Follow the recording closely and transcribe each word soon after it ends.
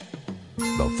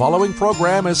The following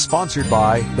program is sponsored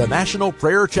by the National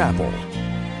Prayer Chapel.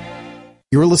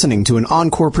 You're listening to an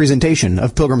encore presentation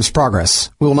of Pilgrim's Progress.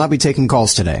 We will not be taking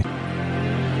calls today.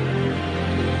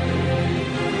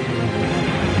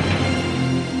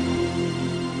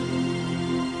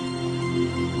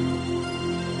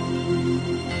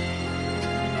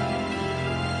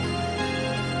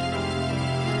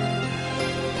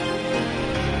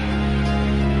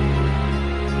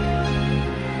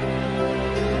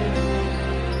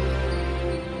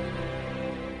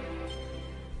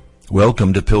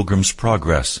 Welcome to Pilgrim's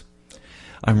Progress.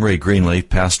 I'm Ray Greenlee,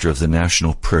 pastor of the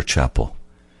National Prayer Chapel.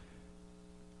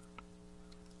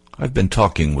 I've been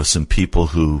talking with some people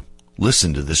who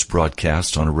listen to this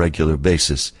broadcast on a regular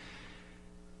basis,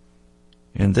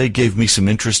 and they gave me some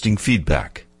interesting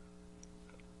feedback.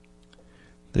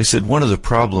 They said one of the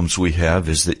problems we have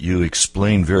is that you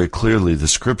explain very clearly the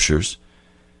Scriptures,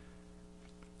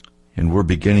 and we're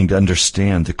beginning to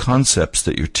understand the concepts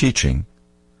that you're teaching,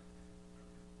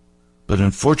 but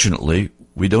unfortunately,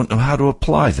 we don't know how to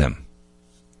apply them.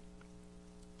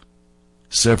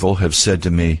 Several have said to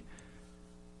me,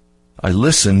 I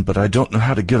listen, but I don't know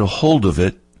how to get a hold of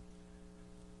it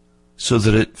so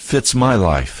that it fits my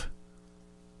life.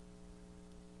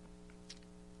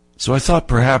 So I thought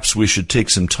perhaps we should take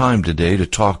some time today to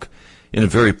talk in a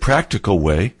very practical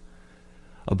way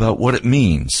about what it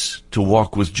means to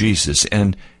walk with Jesus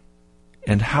and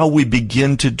how we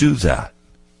begin to do that.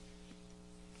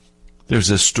 There's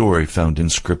a story found in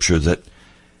Scripture that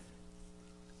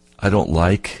I don't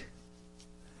like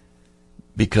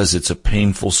because it's a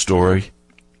painful story,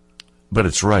 but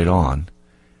it's right on.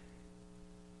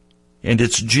 And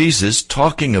it's Jesus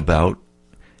talking about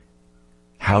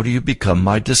how do you become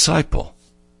my disciple?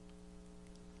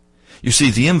 You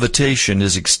see, the invitation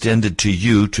is extended to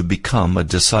you to become a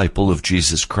disciple of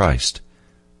Jesus Christ.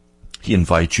 He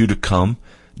invites you to come,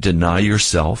 deny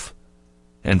yourself,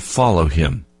 and follow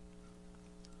Him.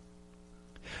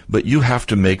 But you have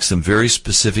to make some very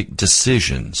specific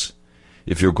decisions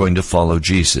if you're going to follow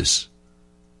Jesus.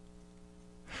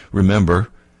 Remember,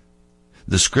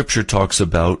 the Scripture talks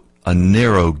about a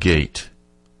narrow gate.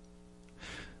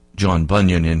 John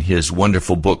Bunyan, in his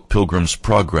wonderful book Pilgrim's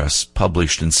Progress,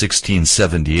 published in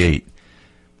 1678,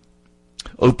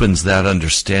 opens that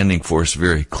understanding for us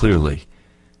very clearly.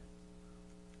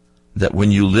 That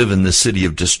when you live in the city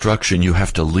of destruction, you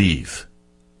have to leave.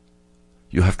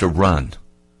 You have to run.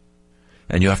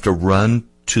 And you have to run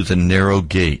to the narrow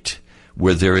gate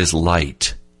where there is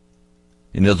light.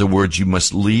 In other words, you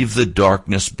must leave the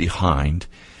darkness behind,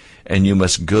 and you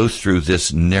must go through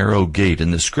this narrow gate.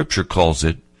 And the Scripture calls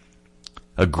it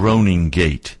a groaning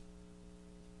gate.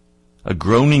 A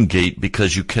groaning gate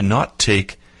because you cannot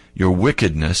take your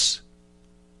wickedness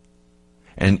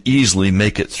and easily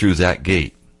make it through that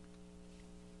gate.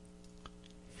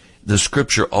 The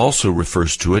Scripture also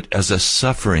refers to it as a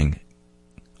suffering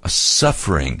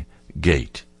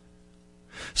gate.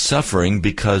 Suffering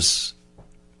because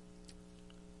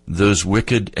those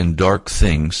wicked and dark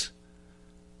things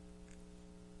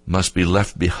must be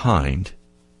left behind,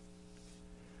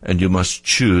 and you must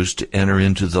choose to enter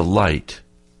into the light.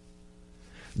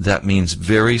 That means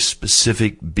very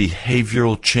specific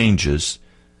behavioral changes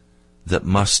that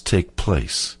must take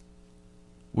place.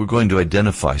 We're going to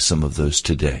identify some of those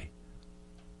today.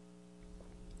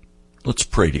 Let's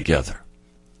pray together.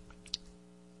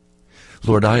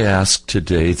 Lord, I ask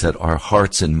today that our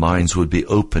hearts and minds would be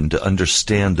open to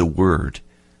understand the Word,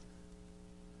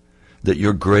 that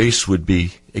your grace would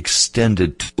be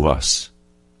extended to us,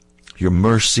 your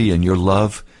mercy and your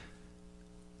love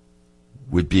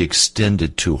would be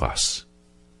extended to us.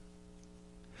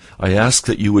 I ask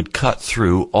that you would cut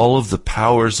through all of the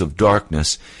powers of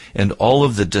darkness and all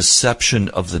of the deception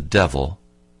of the devil,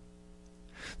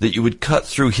 that you would cut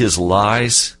through his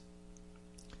lies,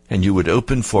 and you would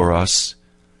open for us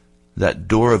that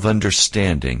door of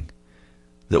understanding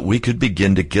that we could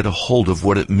begin to get a hold of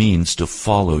what it means to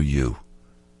follow you.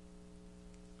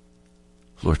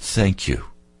 Lord, thank you.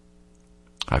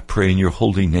 I pray in your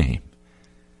holy name.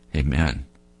 Amen.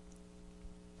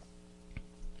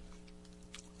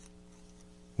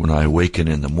 When I awaken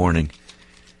in the morning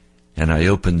and I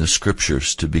open the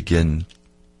Scriptures to begin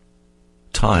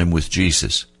time with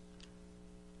Jesus,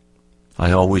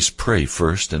 I always pray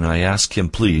first, and I ask Him,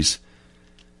 please,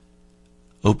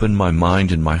 open my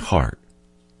mind and my heart.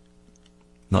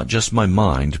 Not just my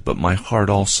mind, but my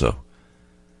heart also,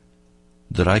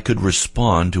 that I could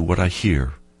respond to what I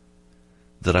hear,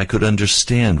 that I could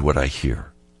understand what I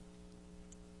hear.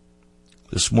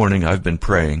 This morning I've been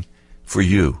praying for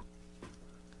you.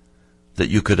 that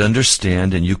you could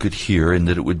understand and you could hear, and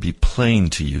that it would be plain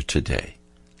to you today.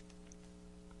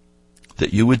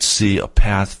 That you would see a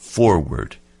path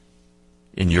forward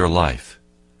in your life.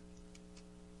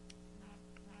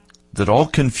 That all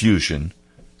confusion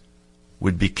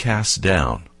would be cast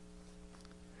down.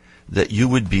 That you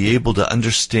would be able to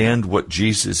understand what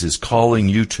Jesus is calling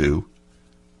you to.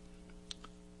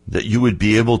 That you would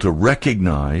be able to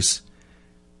recognize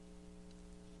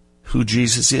who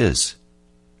Jesus is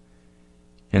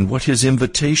and what his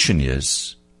invitation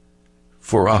is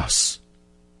for us.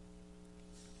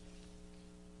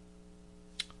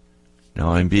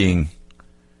 Now I'm being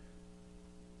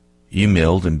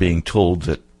emailed and being told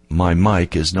that my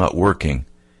mic is not working.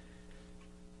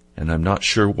 And I'm not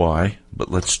sure why,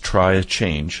 but let's try a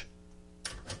change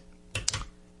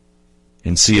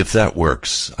and see if that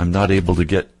works. I'm not able to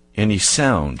get any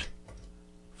sound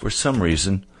for some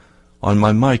reason on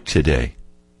my mic today.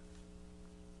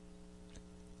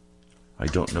 I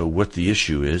don't know what the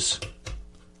issue is.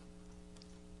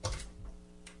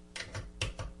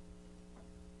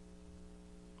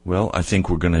 Well, I think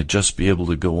we're going to just be able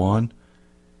to go on,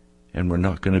 and we're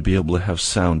not going to be able to have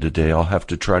sound today. I'll have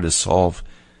to try to solve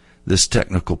this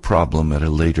technical problem at a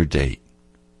later date.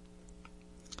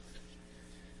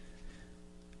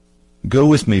 Go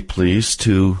with me, please,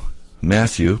 to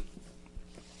Matthew,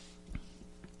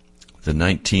 the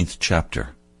 19th chapter.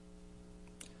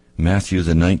 Matthew,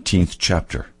 the 19th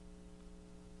chapter.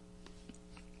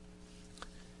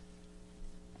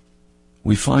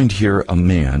 We find here a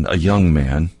man, a young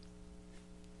man,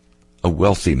 a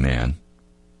wealthy man.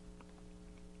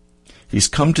 He's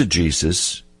come to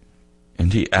Jesus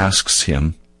and he asks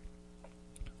him,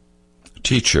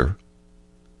 "Teacher,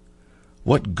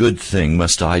 what good thing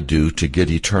must I do to get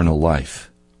eternal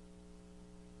life?"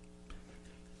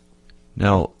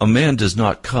 Now, a man does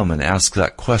not come and ask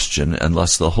that question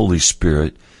unless the Holy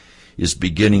Spirit is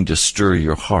beginning to stir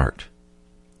your heart.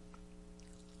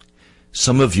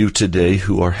 Some of you today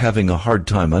who are having a hard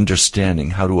time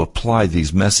understanding how to apply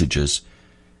these messages,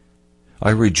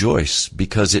 I rejoice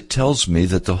because it tells me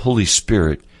that the Holy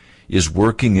Spirit is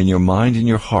working in your mind and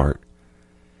your heart,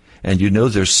 and you know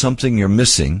there's something you're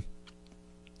missing,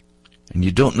 and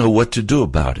you don't know what to do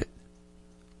about it.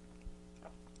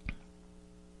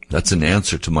 That's an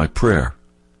answer to my prayer.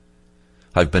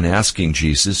 I've been asking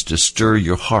Jesus to stir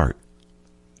your heart,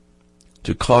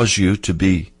 to cause you to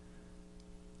be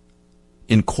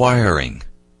inquiring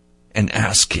and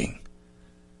asking.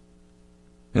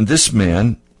 And this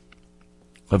man,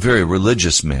 a very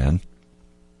religious man,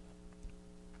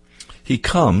 he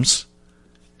comes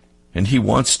and he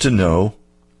wants to know,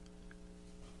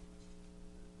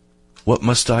 what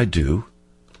must I do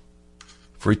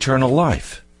for eternal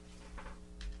life?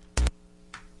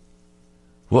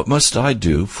 What must I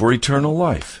do for eternal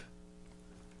life?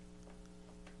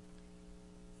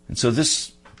 And so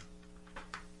this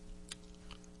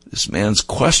man's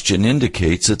question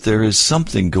indicates that there is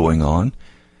something going on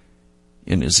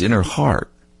in his inner heart.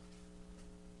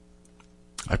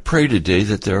 I pray today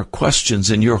that there are questions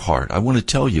in your heart. I want to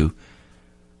tell you,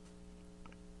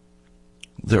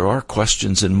 there are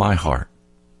questions in my heart.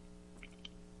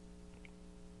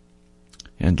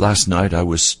 And last night I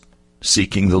was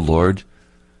seeking the Lord.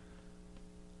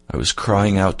 I was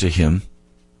crying out to him.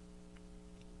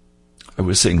 I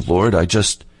was saying, Lord, I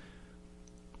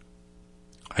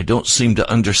don't seem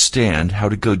to understand how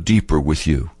to go deeper with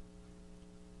you.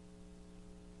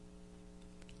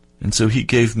 And so he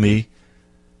gave me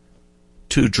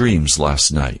 2 dreams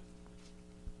last night.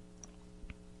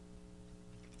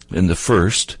 In the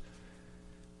first,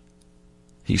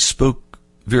 he spoke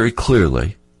very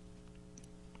clearly,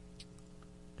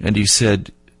 and he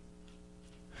said,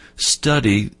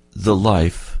 study the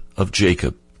life of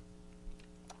Jacob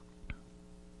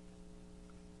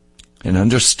and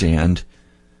understand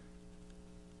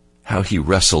how he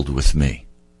wrestled with me.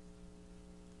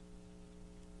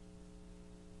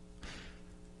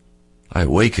 I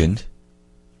awakened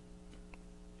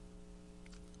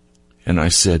and I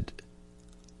said,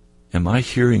 am I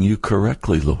hearing you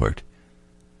correctly, Lord?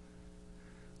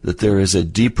 That there is a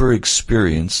deeper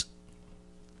experience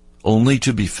only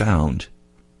to be found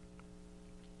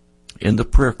in the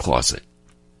prayer closet,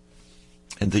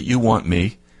 and that you want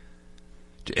me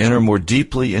to enter more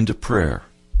deeply into prayer,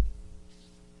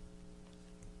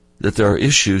 that there are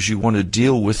issues you want to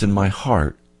deal with in my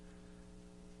heart,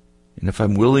 and if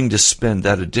I'm willing to spend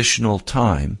that additional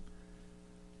time,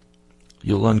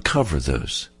 you'll uncover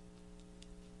those,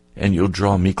 and you'll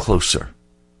draw me closer.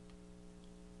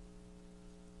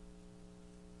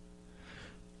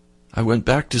 I went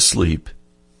back to sleep.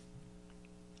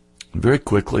 Very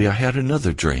quickly, I had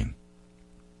another dream.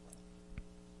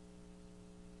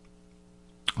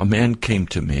 a man came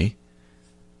to me,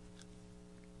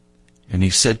 and he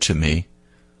said to me,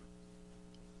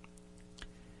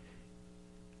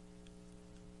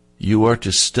 "You are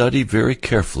to study very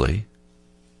carefully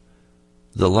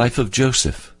the life of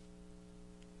Joseph.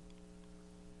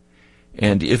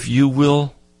 And if you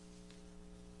will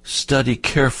study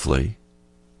carefully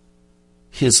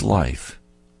his life,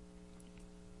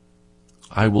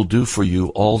 I will do for you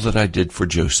all that I did for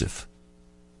Joseph."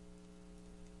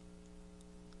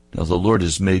 Now the Lord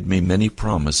has made me many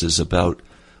promises about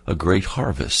a great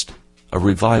harvest, a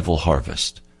revival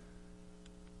harvest.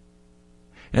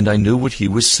 And I knew what he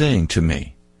was saying to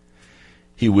me.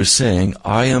 He was saying,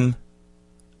 I am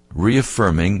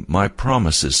reaffirming my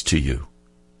promises to you,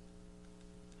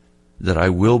 that I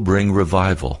will bring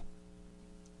revival.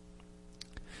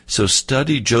 So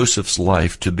study Joseph's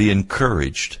life to be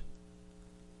encouraged,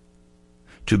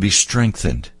 to be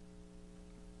strengthened.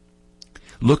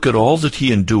 Look at all that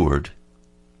he endured,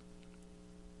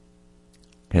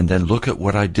 and then look at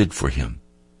what I did for him.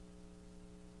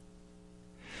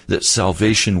 That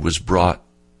salvation was brought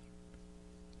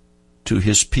to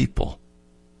his people.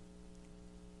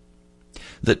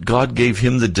 That God gave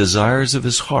him the desires of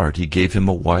his heart. He gave him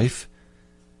a wife.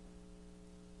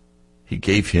 He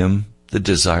gave him the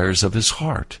desires of his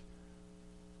heart.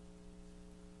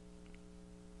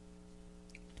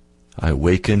 I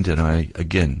awakened and I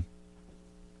again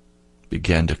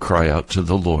began to cry out to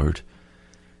the Lord.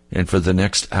 And for the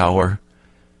next hour,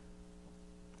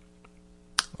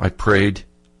 I prayed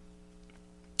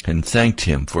and thanked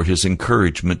him for his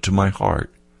encouragement to my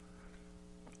heart.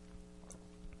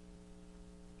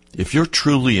 If you're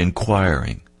truly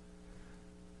inquiring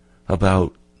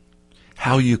about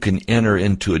how you can enter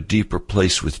into a deeper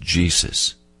place with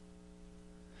Jesus,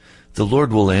 the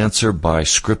Lord will answer by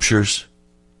scriptures.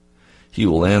 He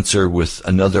will answer with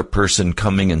another person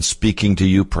coming and speaking to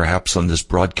you, perhaps on this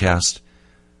broadcast.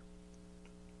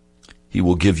 He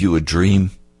will give you a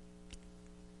dream.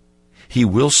 He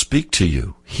will speak to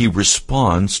you. He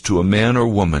responds to a man or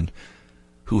woman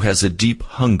who has a deep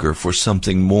hunger for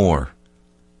something more.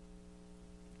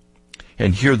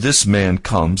 And here this man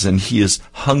comes, and he is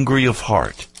hungry of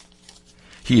heart.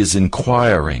 He is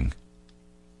inquiring.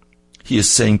 He is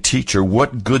saying, "Teacher,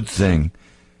 what good thing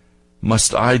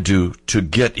must I do to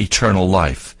get eternal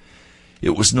life?"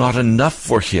 It was not enough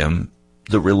for him,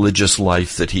 the religious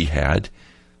life that he had.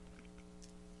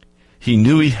 He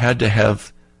knew he had to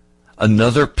have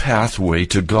another pathway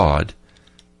to God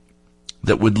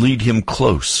that would lead him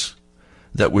close,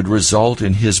 that would result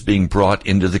in his being brought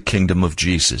into the kingdom of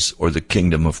Jesus, or the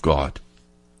kingdom of God.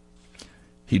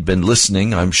 He'd been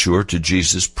listening, I'm sure, to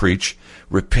Jesus preach,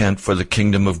 "Repent, for the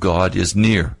kingdom of God is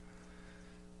near."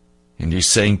 And he's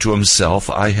saying to himself,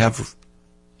 I have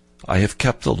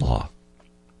kept the law.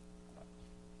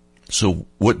 So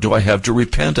what do I have to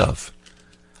repent of?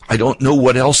 I don't know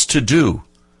what else to do.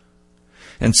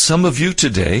 And some of you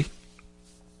today,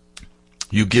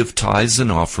 you give tithes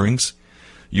and offerings,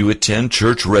 you attend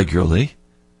church regularly,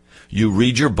 you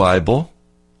read your Bible,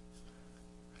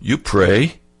 you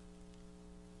pray,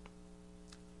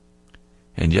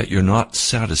 and yet you're not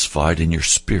satisfied in your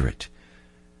spirit.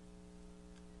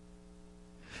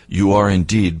 You are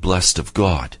indeed blessed of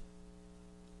God.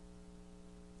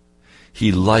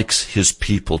 He likes his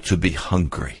people to be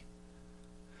hungry,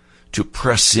 to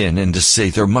press in and to say,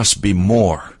 there must be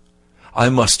more. I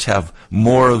must have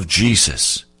more of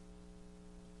Jesus.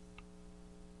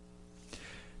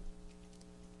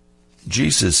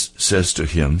 Jesus says to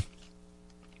him,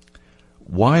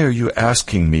 "Why are you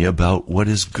asking me about what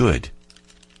is good?"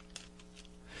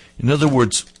 In other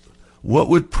words, what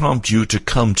would prompt you to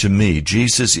come to me?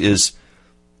 Jesus is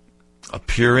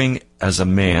appearing as a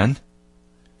man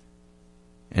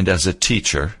and as a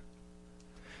teacher,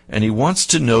 and he wants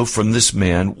to know from this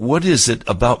man, what is it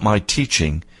about my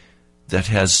teaching that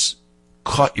has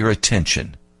caught your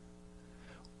attention?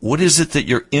 What is it that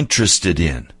you're interested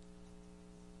in?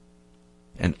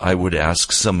 And I would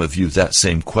ask some of you that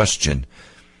same question.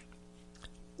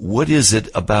 What is it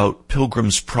about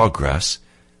Pilgrim's Progress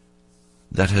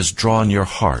that has drawn your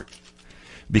heart?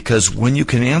 Because when you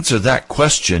can answer that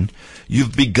question,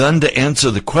 you've begun to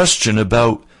answer the question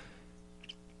about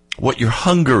what your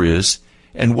hunger is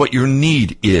and what your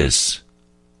need is.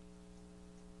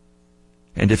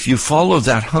 And if you follow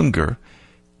that hunger,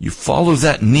 you follow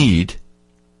that need,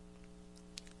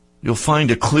 you'll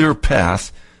find a clear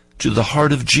path to the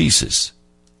heart of Jesus.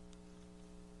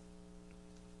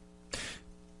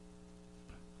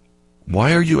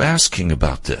 Why are you asking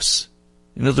about this?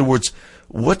 In other words,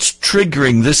 what's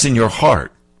triggering this in your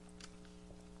heart?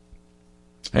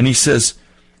 And he says,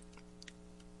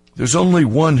 There's only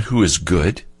one who is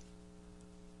good.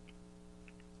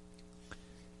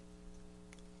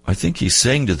 I think he's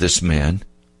saying to this man,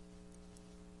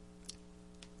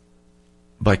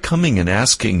 by coming and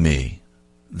asking me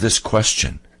this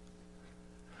question,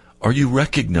 are you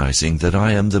recognizing that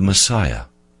I am the Messiah,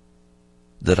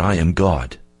 that I am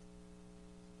God?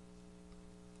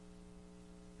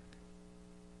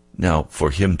 Now,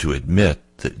 for him to admit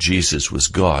that Jesus was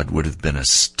God would have been a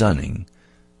stunning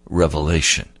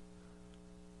revelation.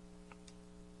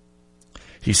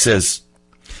 He says,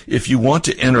 if you want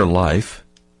to enter life,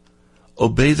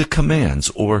 obey the commands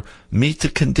or meet the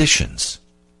conditions.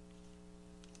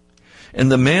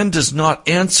 And the man does not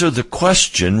answer the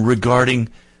question regarding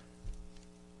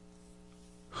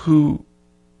who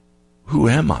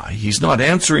am I? He's not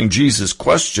answering Jesus'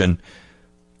 question,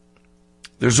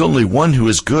 there's only one who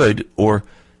is good, or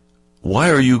why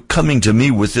are you coming to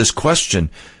me with this question?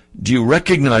 Do you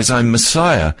recognize I'm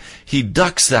Messiah? He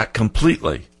ducks that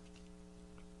completely.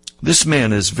 This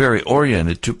man is very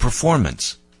oriented to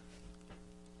performance.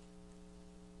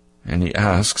 And he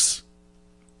asks,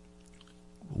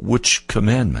 which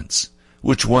commandments?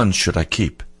 Which ones should I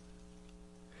keep?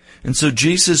 And so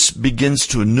Jesus begins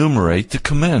to enumerate the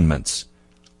commandments.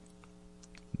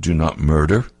 Do not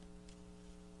murder.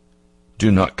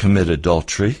 Do not commit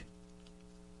adultery.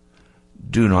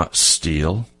 Do not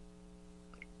steal.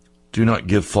 Do not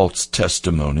give false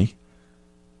testimony.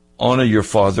 Honor your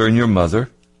father and your mother.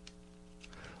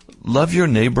 Love your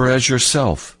neighbor as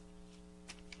yourself.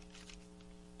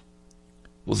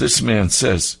 Well, this man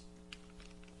says,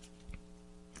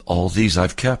 all these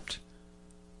I've kept.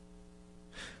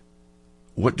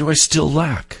 What do I still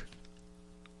lack?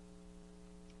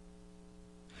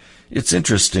 It's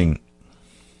interesting.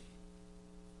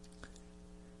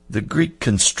 The Greek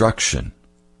construction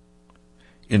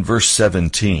in verse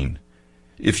 17,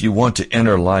 if you want to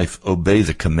enter life, obey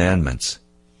the commandments.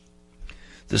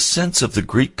 The sense of the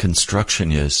Greek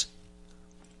construction is,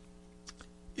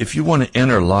 if you want to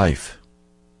enter life,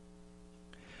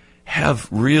 have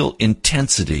real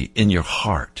intensity in your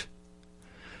heart.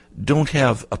 Don't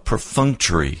have a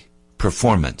perfunctory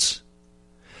performance.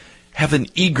 Have an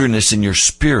eagerness in your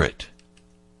spirit.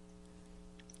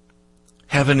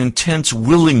 Have an intense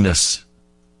willingness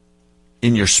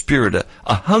in your spirit,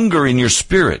 a hunger in your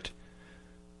spirit.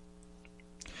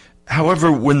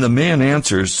 However, when the man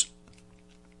answers,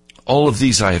 all of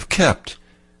these I have kept,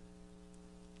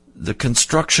 the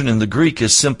construction in the Greek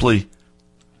is simply,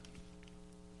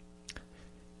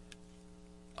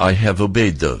 I have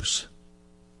obeyed those.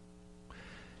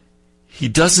 He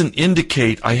doesn't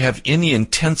indicate I have any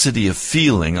intensity of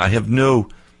feeling. I have no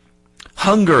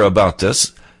hunger about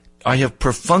this. I have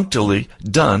perfunctorily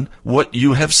done what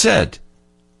you have said.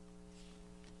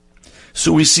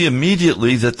 So we see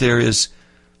immediately that there is,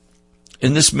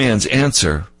 in this man's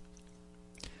answer,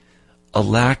 a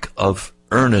lack of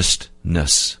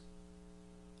earnestness.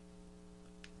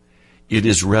 It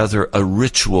is rather a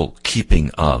ritual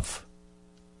keeping of.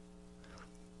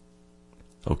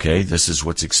 Okay, this is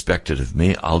what's expected of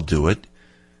me. I'll do it.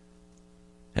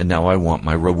 And now I want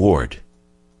my reward.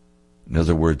 In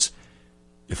other words,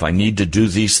 if I need to do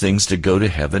these things to go to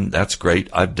heaven, that's great.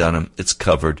 I've done them. It's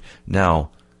covered. Now,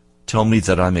 tell me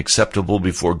that I'm acceptable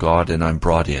before God and I'm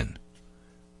brought in.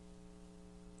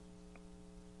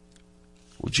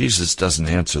 Well, Jesus doesn't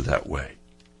answer that way.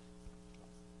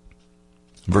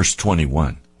 Verse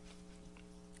 21.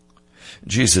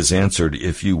 Jesus answered,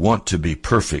 if you want to be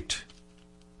perfect,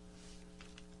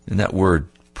 and that word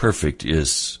perfect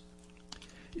is,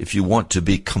 if you want to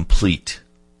be complete.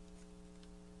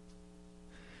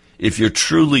 If you're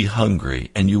truly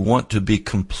hungry and you want to be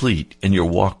complete in your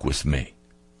walk with me,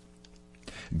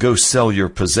 go sell your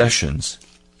possessions,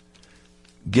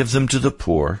 give them to the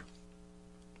poor,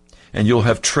 and you'll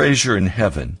have treasure in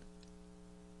heaven.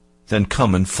 Then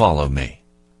come and follow me.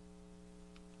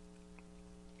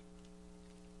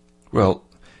 Well,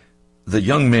 the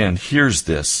young man hears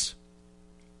this,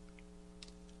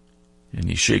 and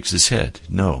he shakes his head.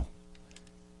 No.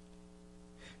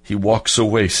 He walks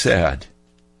away sad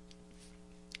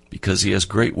because he has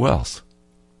great wealth.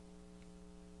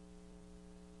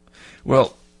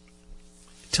 Well,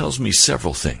 it tells me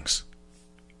several things.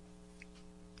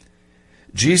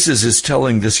 Jesus is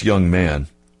telling this young man,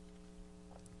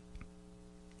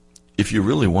 if you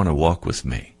really want to walk with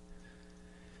me,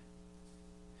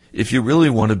 if you really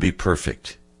want to be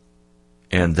perfect,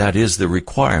 and that is the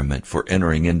requirement for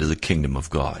entering into the kingdom of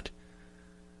God,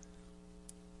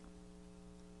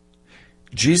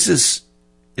 Jesus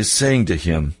is saying to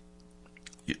him,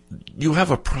 you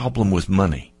have a problem with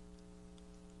money.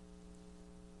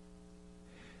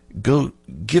 go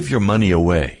give your money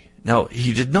away. Now,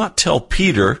 he did not tell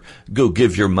Peter, go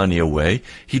give your money away.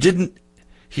 He didn't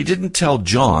tell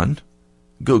John,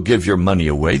 go give your money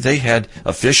away. They had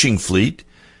a fishing fleet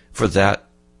for that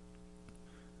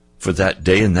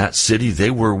day in that city.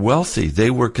 They were wealthy. They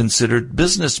were considered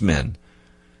businessmen.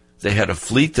 They had a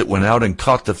fleet that went out and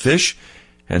caught the fish,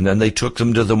 and then they took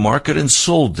them to the market and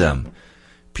sold them.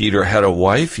 Peter had a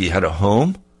wife. He had a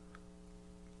home.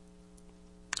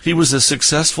 He was a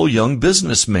successful young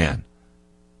businessman.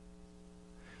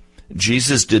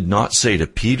 Jesus did not say to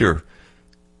Peter,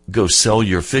 go sell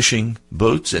your fishing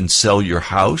boats and sell your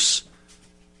house,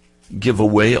 give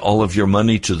away all of your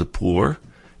money to the poor,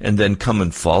 and then come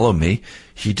and follow me.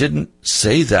 He didn't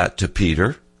say that to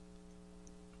Peter.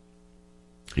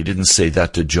 He didn't say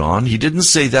that to John. He didn't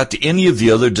say that to any of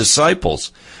the other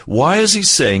disciples. Why is he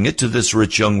saying it to this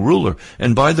rich young ruler?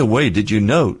 And by the way, did you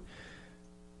note,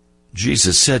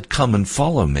 Jesus said, come and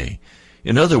follow me.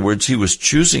 In other words, he was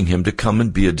choosing him to come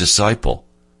and be a disciple.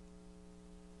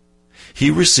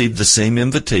 He received the same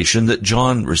invitation that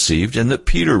John received and that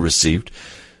Peter received,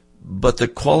 but the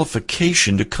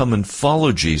qualification to come and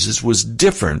follow Jesus was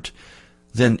different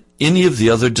than any of the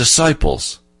other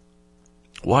disciples.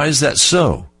 Why is that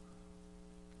so?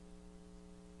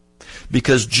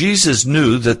 Because Jesus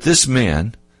knew that this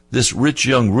man, this rich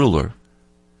young ruler,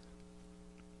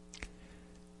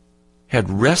 had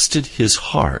rested his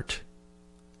heart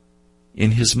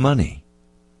in his money.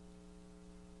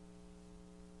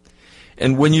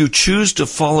 And when you choose to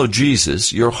follow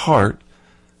Jesus, your heart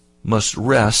must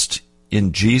rest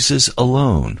in Jesus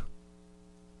alone.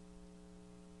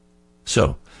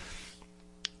 So,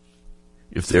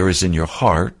 if there is in your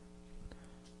heart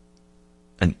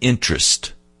an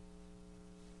interest,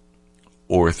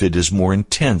 or if it is more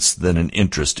intense than an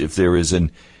interest, if there is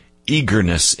an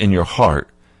eagerness in your heart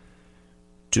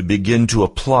to begin to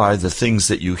apply the things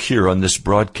that you hear on this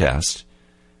broadcast,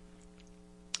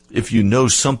 if you know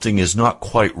something is not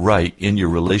quite right in your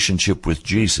relationship with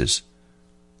Jesus,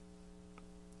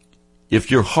 if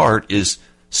your heart is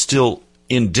still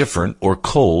indifferent or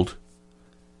cold,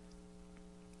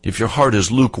 if your heart is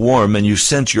lukewarm and you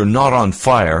sense you're not on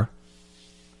fire,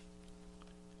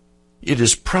 it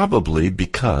is probably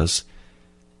because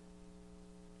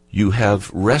you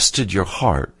have rested your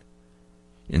heart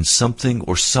in something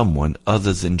or someone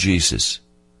other than Jesus.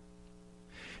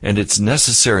 And it's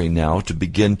necessary now to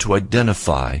begin to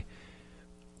identify,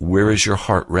 where is your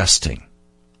heart resting?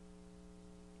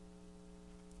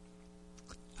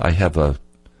 I have a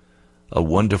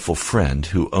wonderful friend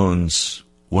who owns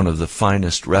one of the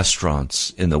finest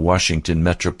restaurants in the Washington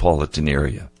metropolitan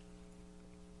area.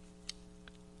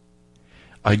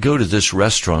 I go to this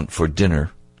restaurant for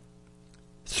dinner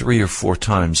 3 or 4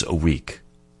 times a week.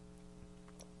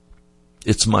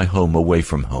 It's my home away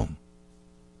from home.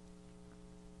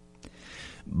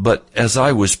 But as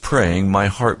I was praying, my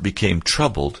heart became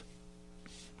troubled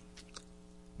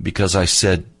because I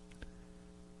said,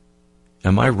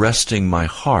 am I resting my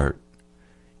heart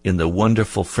in the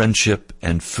wonderful friendship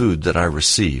and food that I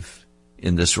receive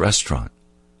in this restaurant?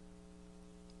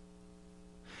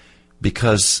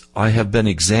 Because I have been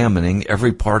examining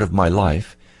every part of my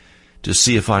life to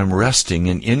see if I'm resting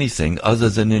in anything other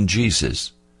than in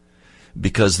Jesus.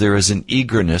 Because there is an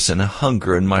eagerness and a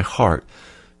hunger in my heart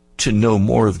to know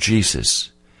more of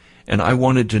Jesus. And I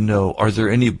wanted to know, are there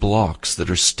any blocks that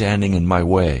are standing in my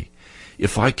way?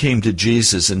 If I came to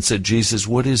Jesus and said, Jesus,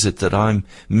 what is it that I'm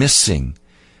missing?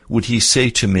 Would he say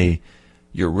to me,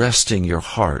 you're resting your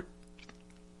heart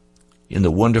in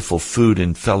the wonderful food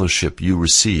and fellowship you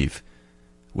receive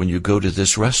when you go to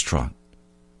this restaurant?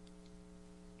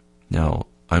 Now,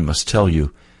 I must tell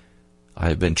you, I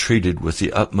have been treated with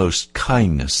the utmost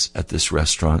kindness at this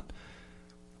restaurant.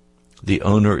 The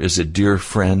owner is a dear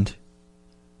friend,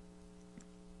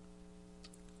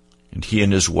 and he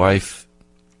and his wife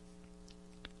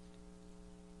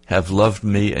have loved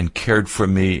me and cared for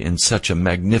me in such a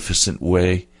magnificent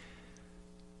way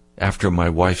after my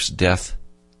wife's death.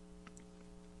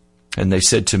 And they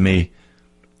said to me,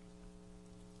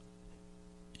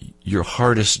 your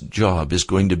hardest job is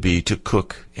going to be to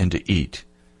cook and to eat.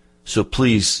 So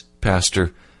please,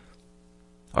 Pastor,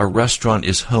 our restaurant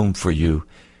is home for you,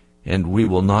 and we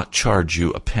will not charge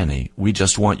you a penny. We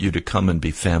just want you to come and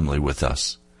be family with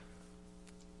us.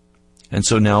 And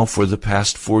so now, for the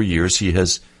past 4 years, he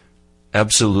has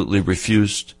absolutely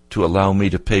refused to allow me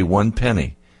to pay 1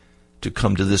 penny to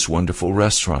come to this wonderful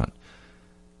restaurant.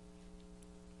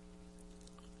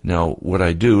 Now, what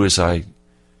I do is I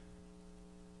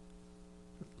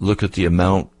look at the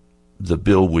amount the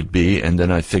bill would be, and then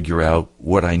I figure out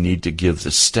what I need to give the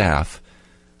staff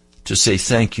to say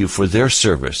thank you for their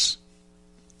service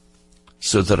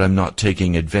so that I'm not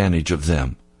taking advantage of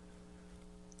them.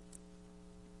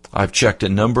 I've checked a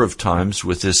number of times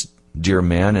with this dear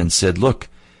man and said, look,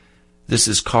 this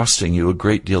is costing you a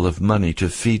great deal of money to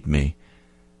feed me.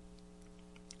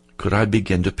 Could I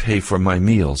begin to pay for my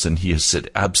meals? And he has said,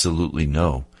 absolutely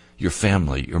no. Your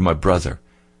family, you're my brother.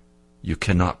 You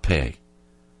cannot pay.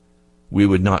 We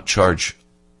would not charge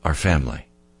our family.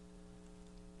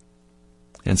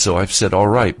 And so I've said, all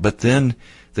right. But then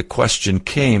the question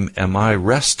came, am I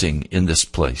resting in this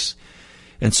place?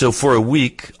 And so for a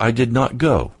week, I did not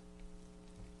go.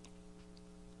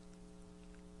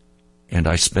 And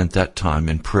I spent that time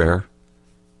in prayer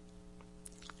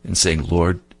and saying,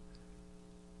 Lord,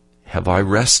 have I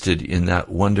rested in that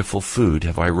wonderful food?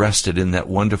 Have I rested in that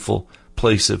wonderful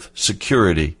place of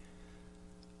security?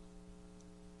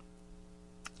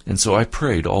 And so I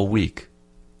prayed all week,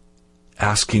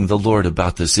 asking the Lord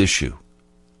about this issue.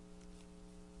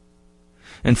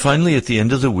 And finally, at the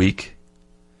end of the week,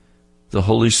 the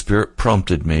Holy Spirit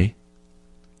prompted me,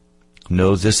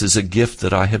 no, this is a gift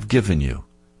that I have given you.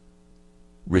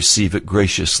 Receive it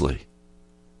graciously.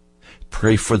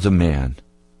 Pray for the man.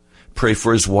 Pray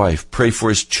for his wife. Pray for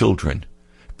his children.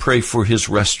 Pray for his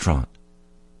restaurant.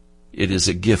 It is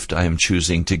a gift I am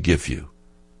choosing to give you.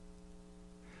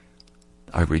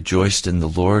 I rejoiced in the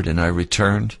Lord and I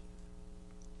returned,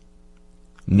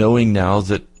 knowing now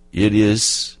that it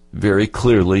is very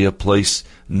clearly a place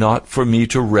not for me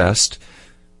to rest,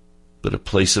 but a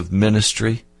place of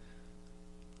ministry,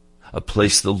 a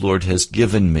place the Lord has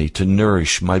given me to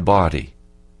nourish my body.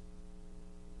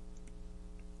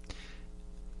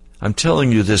 I'm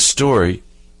telling you this story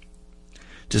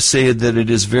to say that it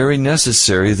is very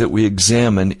necessary that we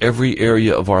examine every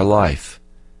area of our life.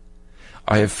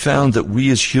 I have found that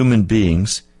we as human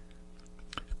beings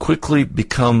quickly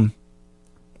become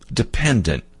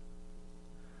dependent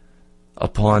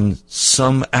upon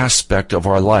some aspect of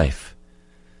our life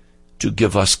to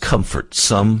give us comfort.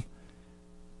 Some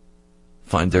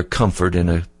find their comfort in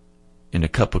a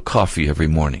cup of coffee every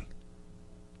morning.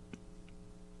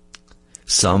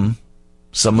 Some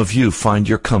of you find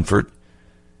your comfort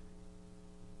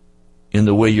in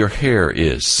the way your hair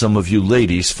is. Some of you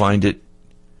ladies find it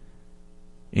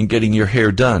in getting your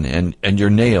hair done and your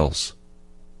nails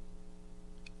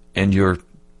and your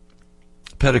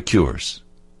pedicures.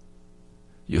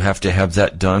 You have to have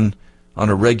that done on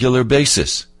a regular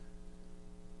basis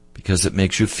because it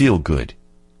makes you feel good.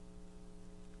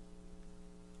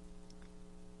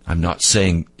 I'm not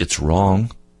saying it's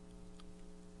wrong.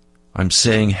 I'm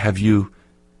saying, have you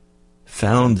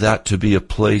found that to be a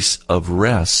place of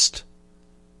rest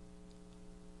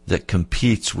that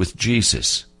competes with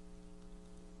Jesus?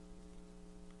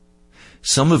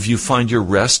 Some of you find your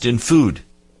rest in food.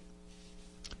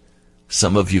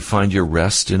 Some of you find your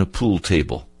rest in a pool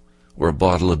table, or a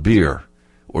bottle of beer,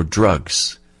 or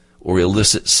drugs, or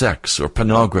illicit sex, or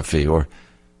pornography, or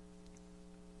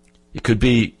it could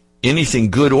be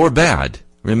anything good or bad.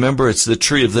 Remember, it's the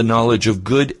tree of the knowledge of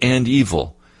good and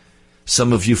evil.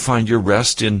 Some of you find your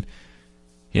rest in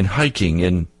hiking,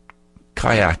 in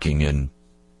kayaking, in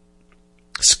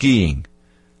skiing.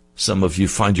 Some of you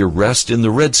find your rest in the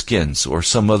Redskins or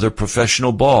some other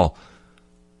professional ball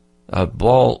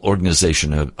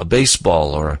organization, a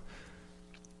baseball, or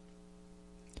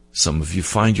some of you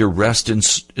find your rest in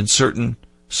certain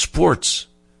sports.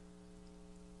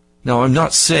 Now, I'm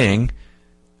not saying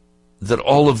that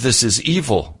all of this is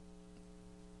evil,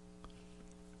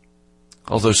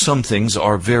 although some things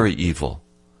are very evil,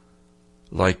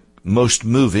 like most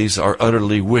movies are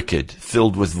utterly wicked,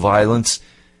 filled with violence,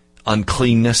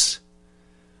 uncleanness.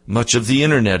 Much of the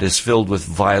internet is filled with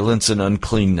violence and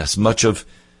uncleanness. Much of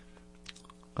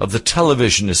the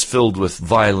television is filled with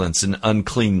violence and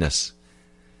uncleanness.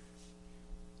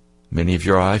 Many of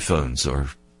your iPhones or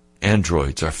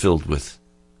Androids are filled with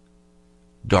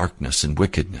darkness and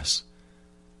wickedness.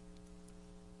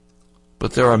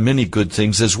 But there are many good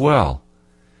things as well.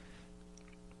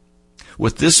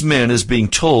 What this man is being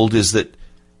told is that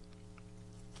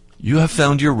you have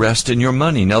found your rest in your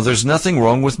money. Now, there's nothing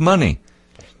wrong with money.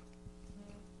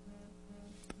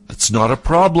 It's not a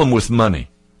problem with money.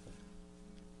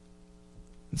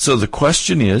 So the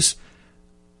question is,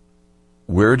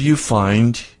 where do you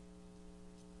find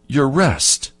your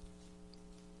rest?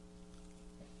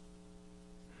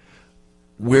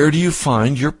 Where do you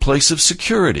find your place of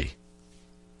security?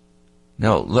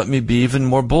 Now, let me be even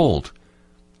more bold.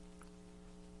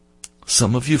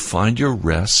 Some of you find your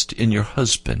rest in your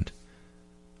husband,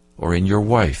 or in your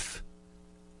wife,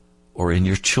 or in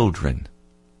your children,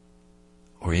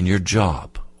 or in your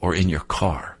job, or in your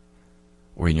car,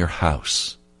 or in your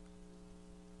house,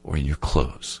 or in your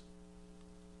clothes.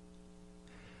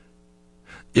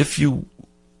 If you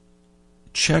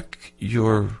check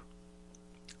your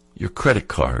credit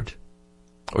card,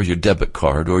 or your debit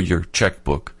card, or your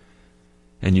checkbook,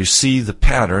 and you see the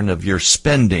pattern of your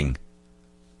spending,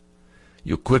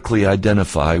 you'll quickly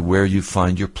identify where you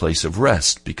find your place of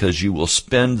rest, because you will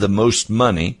spend the most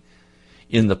money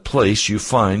in the place you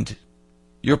find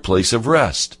your place of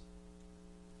rest.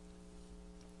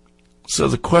 So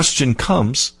the question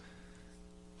comes,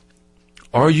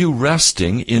 are you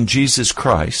resting in Jesus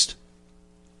Christ,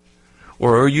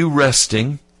 or are you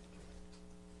resting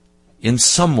in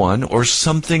someone or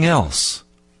something else?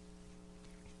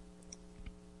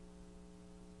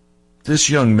 This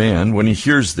young man, when he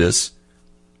hears this,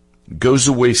 goes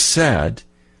away sad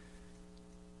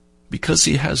because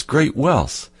he has great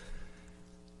wealth.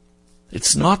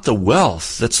 It's not the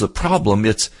wealth that's the problem,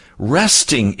 it's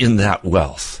resting in that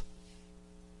wealth.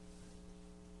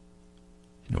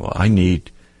 You know, I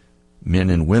need men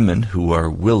and women who are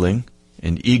willing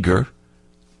and eager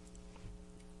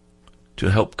to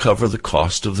help cover the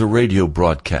cost of the radio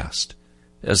broadcast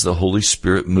as the Holy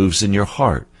Spirit moves in your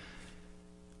heart.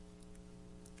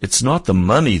 It's not the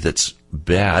money that's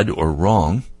bad or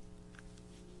wrong.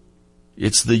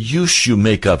 It's the use you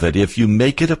make of it, if you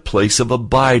make it a place of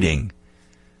abiding.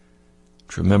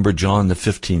 Remember John the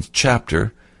 15th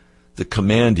chapter, the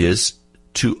command is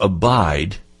to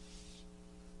abide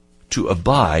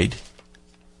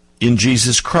in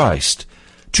Jesus Christ,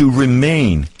 to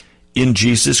remain in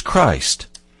Jesus Christ.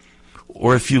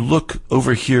 Or if you look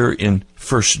over here in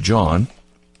 1 John,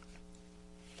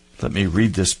 let me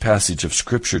read this passage of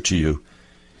Scripture to you.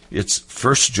 It's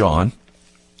 1 John,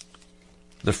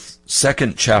 the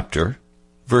 2nd chapter,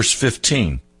 verse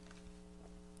 15.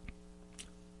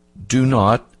 Do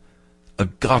not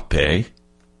agape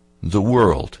the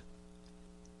world.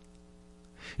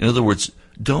 In other words,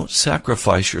 don't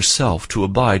sacrifice yourself to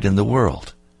abide in the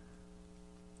world,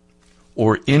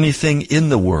 or anything in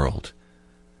the world.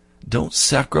 Don't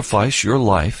sacrifice your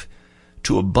life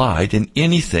to abide in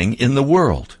anything in the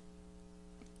world.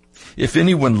 If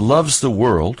anyone loves the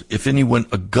world, if anyone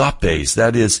agapes,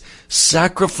 that is,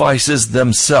 sacrifices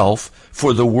themselves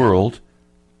for the world,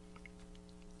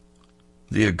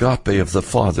 the agape of the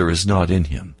Father is not in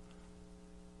him.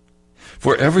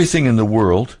 For everything in the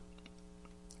world,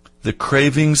 the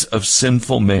cravings of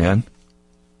sinful man,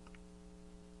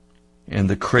 and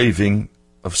the craving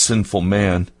of sinful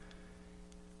man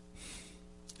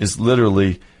is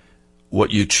literally what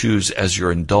you choose as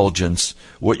your indulgence,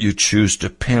 what you choose to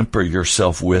pamper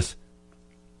yourself with,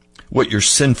 what your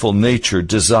sinful nature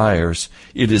desires.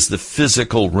 It is the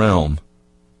physical realm.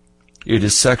 It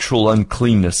is sexual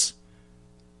uncleanness.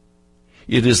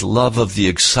 It is love of the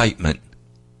excitement.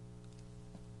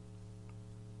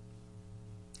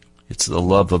 It's the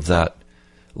love of that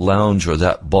lounge or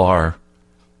that bar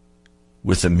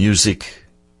with the music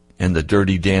and the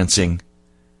dirty dancing.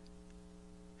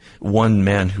 One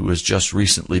man who has just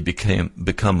recently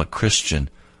become a Christian,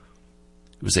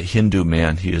 he was a Hindu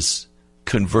man, he is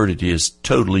converted, he is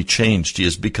totally changed, he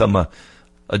has become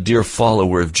a dear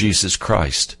follower of Jesus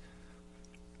Christ.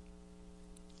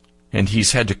 And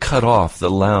he's had to cut off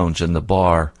the lounge and the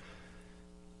bar.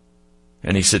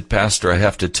 And he said, Pastor, I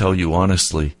have to tell you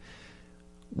honestly,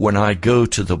 when I go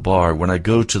to the bar, when I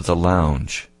go to the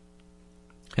lounge,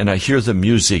 and I hear the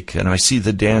music, and I see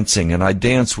the dancing, and I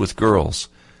dance with girls.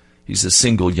 He's a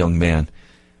single young man.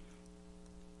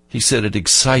 He said, it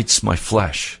excites my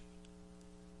flesh.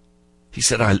 He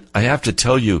said, I have to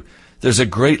tell you, there's a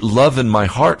great love in my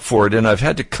heart for it, and I've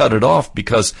had to cut it off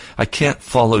because I can't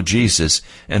follow Jesus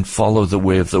and follow the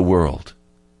way of the world.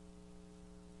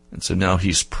 And so now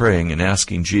he's praying and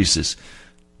asking Jesus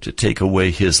to take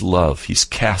away his love. He's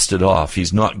cast it off.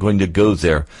 He's not going to go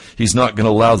there. He's not going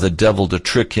to allow the devil to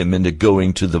trick him into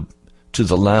going to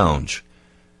the lounge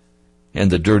and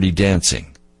the dirty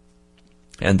dancing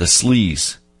and the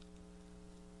sleaze.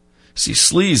 See,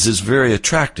 sleaze is very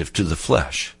attractive to the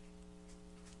flesh.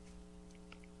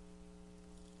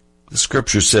 The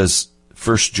Scripture says,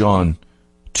 1 John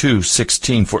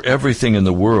 2:16, for everything in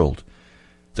the world,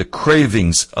 the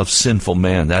cravings of sinful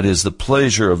man, that is, the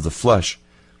pleasure of the flesh,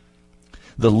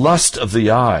 the lust of the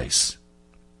eyes.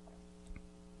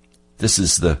 This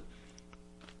is the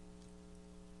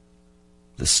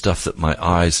stuff that my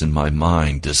eyes and my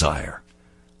mind desire,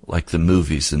 like the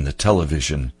movies and the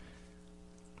television.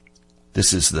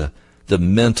 This is the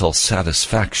mental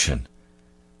satisfaction.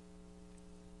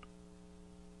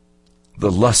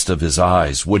 The lust of his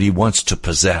eyes, what he wants to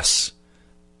possess,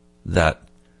 that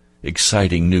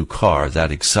exciting new car,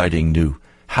 that exciting new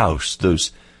house,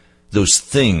 those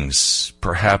things.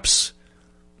 Perhaps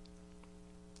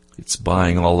it's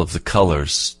buying all of the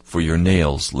colors for your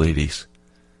nails, ladies.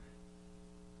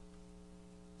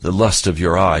 The lust of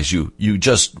your eyes. You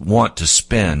just want to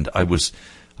spend. I was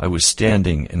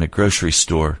standing in a grocery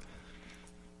store,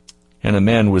 and a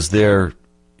man was there.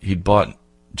 He'd bought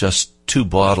just 2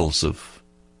 bottles of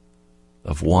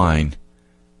wine.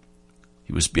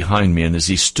 He was behind me, and as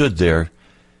he stood there,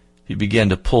 he began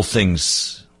to pull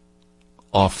things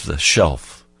off the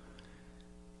shelf.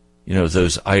 You know,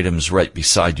 those items right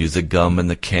beside you, the gum and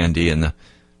the candy and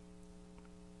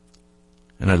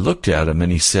I looked at him,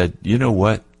 and he said, "You know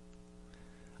what?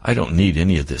 I don't need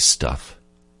any of this stuff.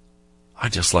 I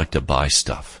just like to buy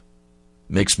stuff.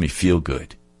 It makes me feel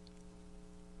good."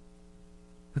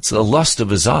 It's the lust of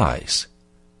his eyes.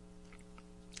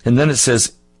 And then it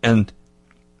says, and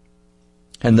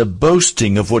the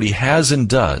boasting of what he has and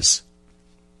does.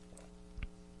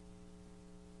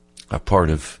 A part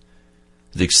of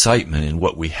the excitement in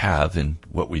what we have and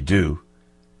what we do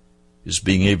is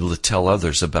being able to tell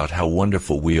others about how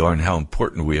wonderful we are and how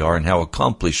important we are and how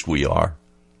accomplished we are.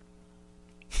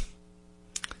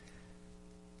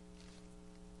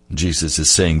 Jesus is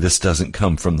saying this doesn't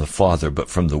come from the Father, but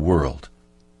from the world.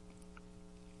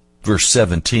 Verse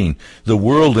 17, the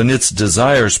world and its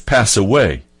desires pass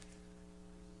away,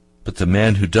 but the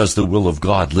man who does the will of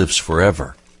God lives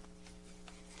forever.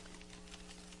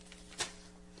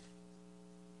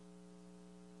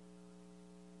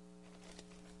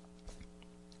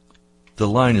 The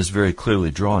line is very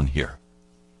clearly drawn here.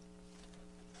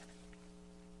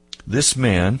 This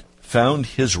man found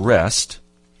his rest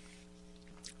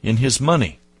in his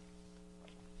money.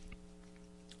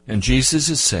 And Jesus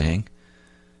is saying,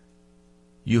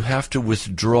 you have to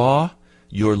withdraw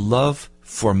your love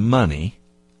for money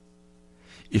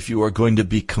if you are going to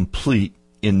be complete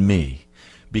in me,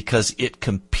 because it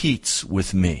competes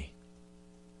with me.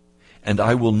 And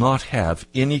I will not have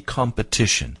any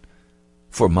competition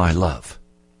for my love.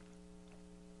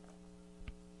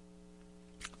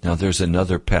 Now there's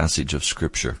another passage of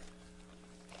Scripture.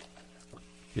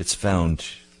 It's found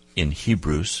in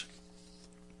Hebrews,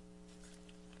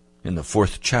 in the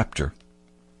 4th chapter.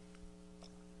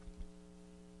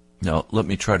 Now, let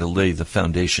me try to lay the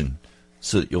foundation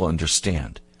so that you'll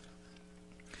understand.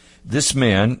 This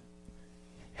man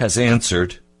has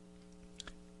answered,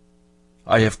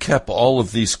 I have kept all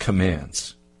of these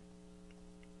commands.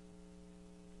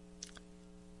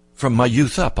 From my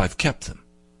youth up, I've kept them.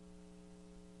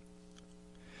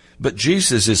 But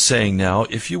Jesus is saying now,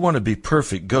 if you want to be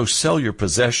perfect, go sell your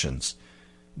possessions,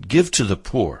 give to the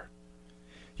poor.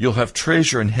 You'll have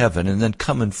treasure in heaven, and then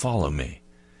come and follow me.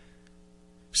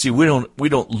 See, we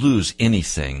don't lose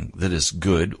anything that is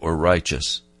good or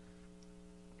righteous.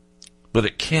 But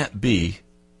it can't be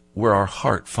where our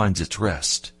heart finds its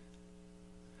rest.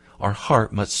 Our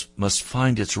heart must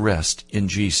find its rest in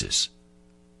Jesus.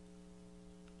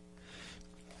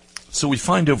 So we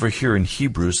find over here in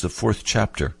Hebrews, the 4th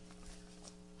chapter,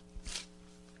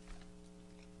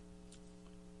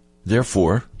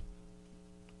 therefore,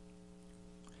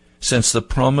 since the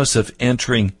promise of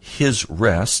entering his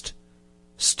rest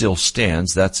still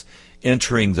stands, that's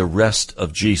entering the rest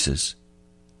of Jesus.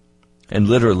 And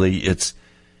literally, it's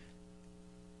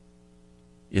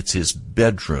his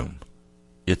bedroom.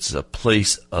 It's a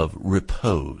place of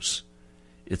repose.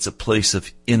 It's a place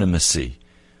of intimacy.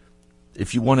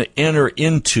 If you want to enter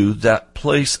into that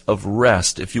place of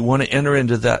rest, if you want to enter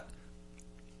into that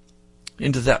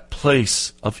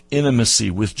place of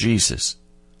intimacy with Jesus,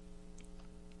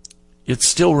 it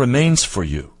still remains for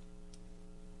you.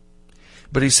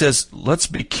 But he says, let's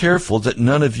be careful that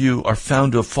none of you are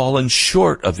found to have fallen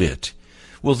short of it.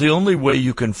 Well, the only way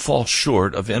you can fall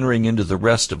short of entering into the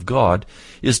rest of God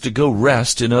is to go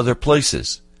rest in other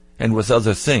places and with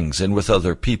other things and with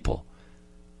other people.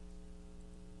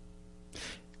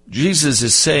 Jesus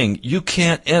is saying, you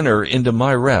can't enter into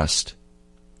my rest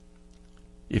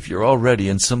if you're already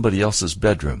in somebody else's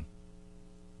bedroom.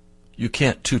 You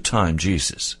can't two-time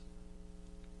Jesus.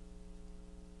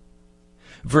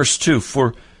 Verse 2,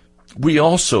 for we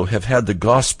also have had the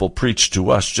gospel preached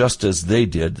to us just as they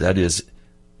did, that is,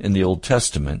 in the Old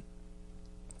Testament.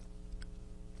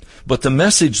 But the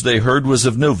message they heard was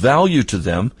of no value to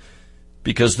them,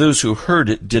 because those who heard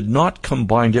it did not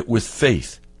combine it with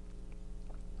faith.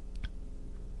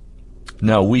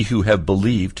 Now we who have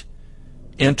believed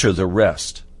enter the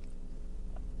rest.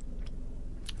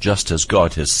 Just as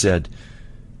God has said,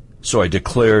 so I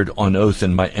declared on oath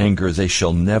in my anger, they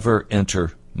shall never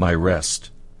enter my rest.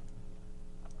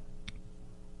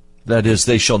 That is,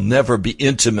 they shall never be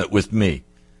intimate with me.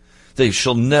 They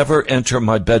shall never enter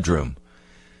my bedroom.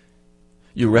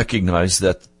 You recognize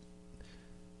that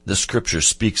the Scripture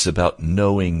speaks about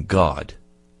knowing God.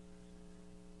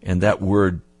 And that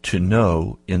word to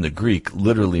know in the Greek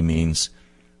literally means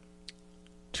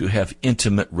to have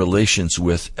intimate relations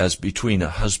with, as between a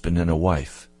husband and a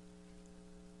wife.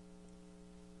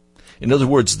 In other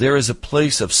words, there is a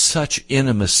place of such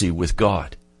intimacy with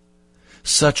God,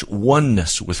 such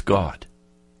oneness with God,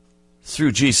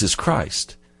 through Jesus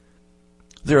Christ.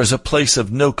 There is a place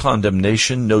of no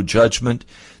condemnation, no judgment.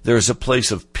 There is a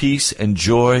place of peace and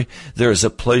joy. There is a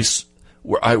place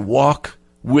where I walk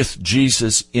with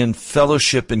Jesus in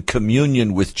fellowship and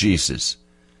communion with Jesus.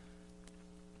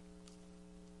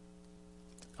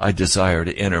 I desire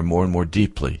to enter more and more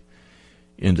deeply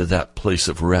into that place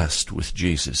of rest with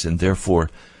Jesus, and therefore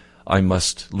I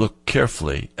must look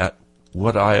carefully at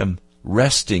what I am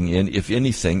resting in, if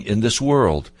anything, in this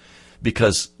world,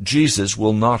 because Jesus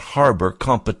will not harbor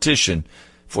competition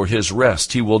for his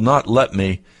rest. He will not let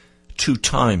me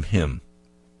two-time him.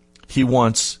 He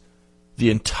wants the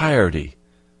entirety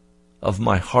of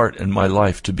my heart and my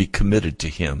life to be committed to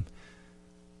him.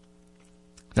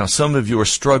 Now, some of you are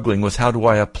struggling with how do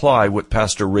I apply what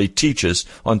Pastor Ray teaches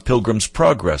on Pilgrim's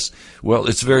Progress. Well,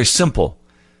 it's very simple.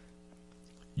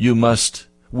 You must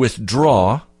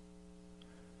withdraw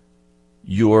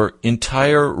your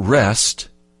entire rest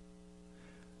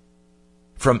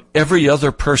from every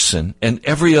other person and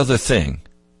every other thing.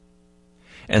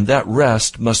 And that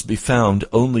rest must be found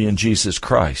only in Jesus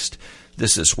Christ.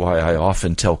 This is why I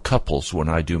often tell couples when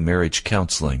I do marriage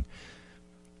counseling,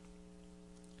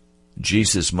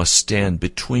 Jesus must stand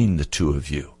between the two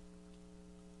of you.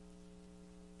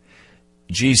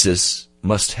 Jesus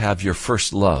must have your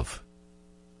first love.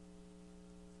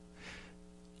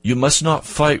 You must not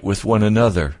fight with one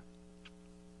another.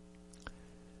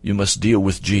 You must deal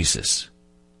with Jesus.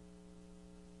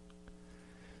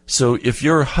 So if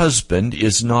your husband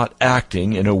is not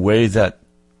acting in a way that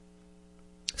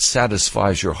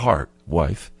satisfies your heart,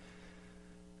 wife,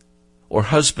 or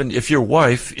husband, if your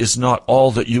wife is not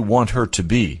all that you want her to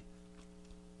be,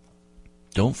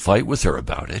 don't fight with her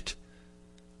about it.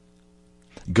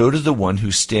 Go to the one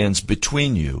who stands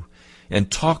between you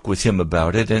and talk with him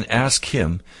about it and ask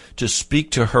him to speak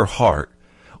to her heart,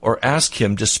 or ask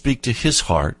him to speak to his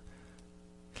heart.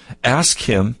 Ask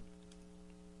him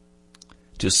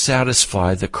to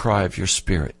satisfy the cry of your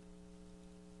spirit,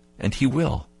 and he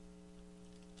will.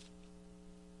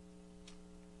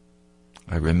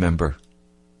 I remember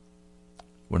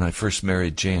when I first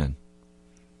married Jan,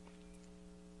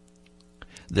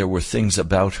 there were things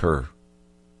about her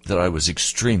that I was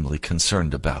extremely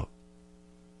concerned about.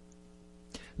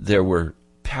 There were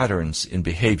patterns in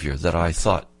behavior that I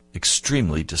thought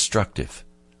extremely destructive.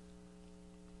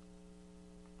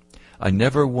 I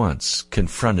never once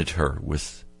confronted her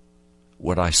with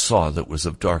what I saw that was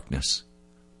of darkness.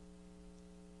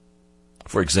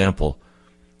 For example,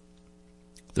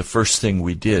 the first thing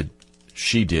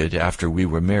she did after we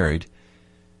were married,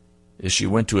 is she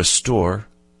went to a store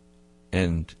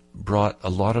and brought a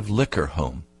lot of liquor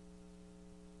home.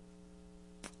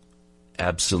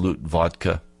 Absolute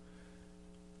vodka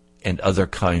and other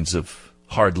kinds of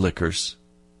hard liquors.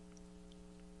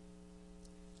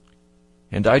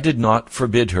 And I did not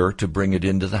forbid her to bring it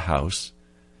into the house.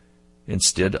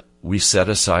 Instead, we set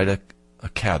aside a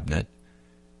cabinet,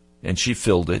 and she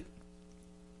filled it.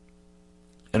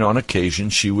 And on occasion,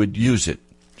 she would use it.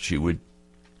 She would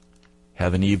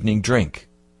have an evening drink.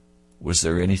 Was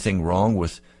there anything wrong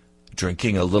with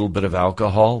drinking a little bit of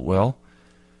alcohol? Well,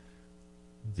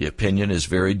 the opinion is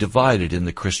very divided in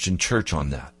the Christian church on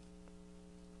that.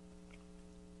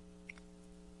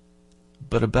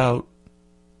 But about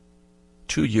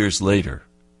 2 years later,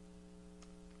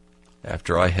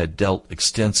 after I had dealt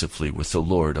extensively with the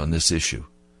Lord on this issue,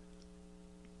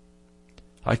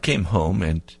 I came home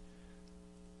and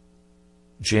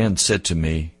Jan said to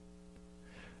me,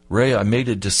 "Ray, I made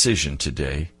a decision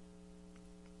today.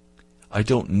 I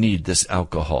don't need this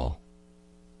alcohol.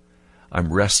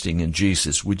 I'm resting in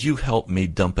Jesus. Would you help me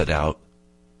dump it out?"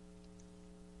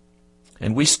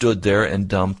 And we stood there and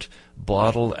dumped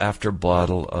bottle after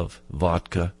bottle of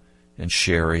vodka and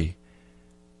sherry,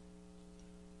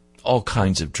 all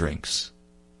kinds of drinks.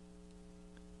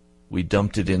 We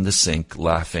dumped it in the sink,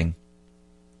 laughing,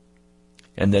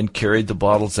 and then carried the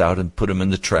bottles out and put them in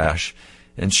the trash.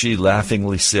 And she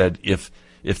laughingly said, if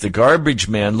the garbage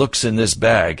man looks in this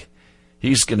bag,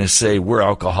 he's going to say we're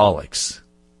alcoholics.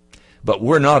 But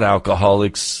we're not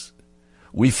alcoholics.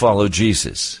 We follow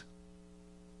Jesus.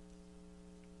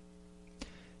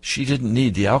 She didn't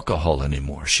need the alcohol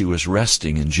anymore. She was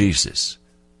resting in Jesus.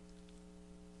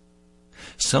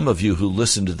 Some of you who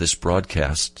listen to this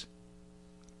broadcast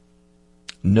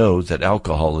know that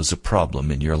alcohol is a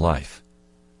problem in your life.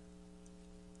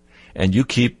 And you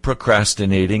keep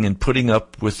procrastinating and putting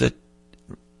up with it.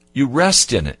 You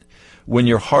rest in it. When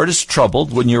your heart is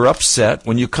troubled, when you're upset,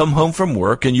 when you come home from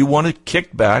work and you want to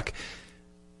kick back,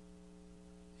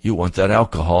 you want that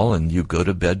alcohol and you go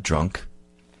to bed drunk.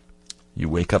 You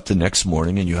wake up the next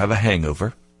morning and you have a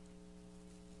hangover.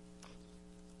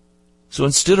 So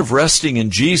instead of resting in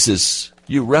Jesus,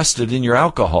 you rested in your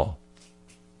alcohol.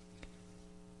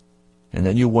 And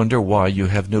then you wonder why you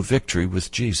have no victory with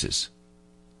Jesus.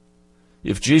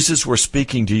 If Jesus were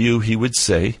speaking to you, he would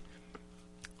say,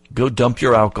 go dump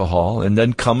your alcohol and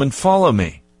then come and follow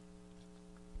me.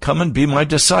 Come and be my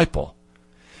disciple.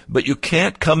 But you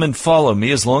can't come and follow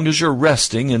me as long as you're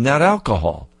resting in that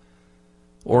alcohol,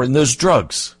 or in those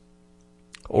drugs,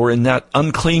 or in that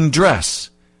unclean dress.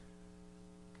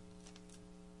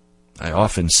 I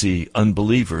often see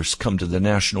unbelievers come to the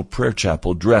National Prayer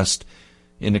Chapel dressed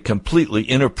in a completely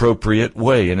inappropriate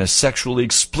way, in a sexually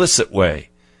explicit way.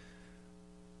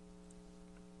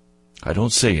 I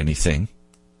don't say anything,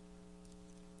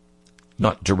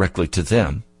 not directly to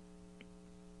them.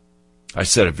 I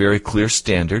set a very clear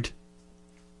standard.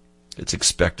 It's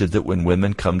expected that when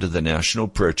women come to the National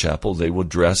Prayer Chapel, they will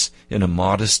dress in a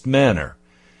modest manner,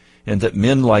 and that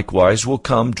men likewise will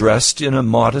come dressed in a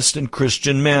modest and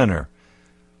Christian manner.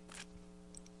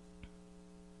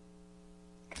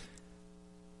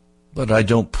 But I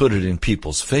don't put it in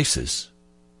people's faces.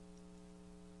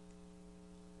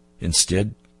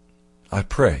 Instead, I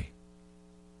pray,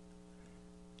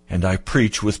 and I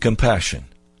preach with compassion.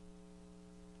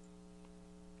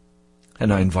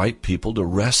 And I invite people to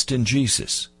rest in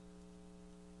Jesus.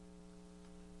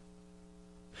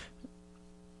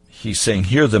 He's saying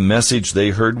here the message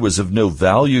they heard was of no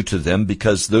value to them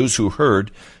because those who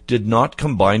heard did not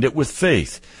combine it with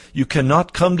faith. You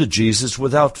cannot come to Jesus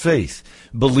without faith,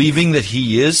 believing that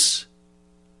he is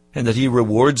and that he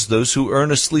rewards those who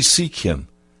earnestly seek him.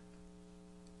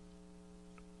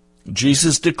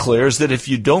 Jesus declares that if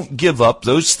you don't give up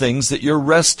those things that you're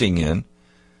resting in,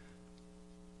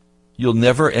 you'll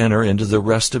never enter into the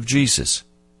rest of Jesus.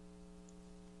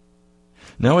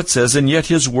 Now it says, and yet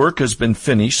his work has been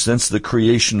finished since the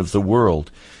creation of the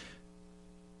world.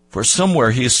 For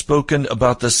somewhere he has spoken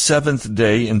about the seventh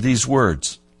day in these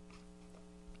words.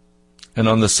 And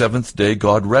on the seventh day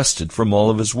God rested from all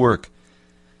of his work.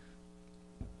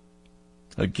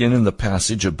 Again in the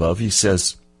passage above he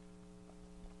says,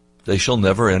 they shall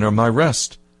never enter my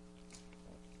rest.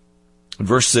 In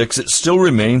verse 6, it still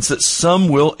remains that some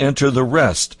will enter the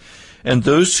rest, and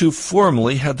those who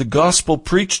formerly had the gospel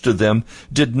preached to them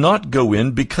did not go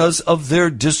in because of their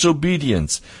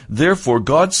disobedience. Therefore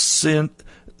God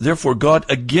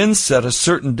again set a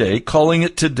certain day, calling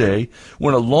it today,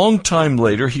 when a long time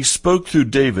later he spoke through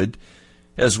David,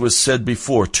 as was said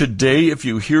before, today if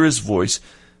you hear his voice,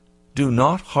 do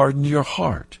not harden your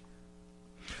heart.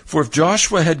 For if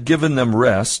Joshua had given them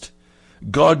rest,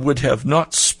 God would have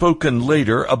not spoken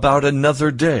later about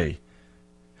another day.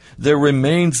 There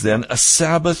remains then a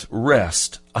Sabbath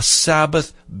rest, a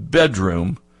Sabbath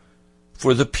bedroom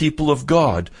for the people of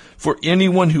God. For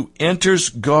anyone who enters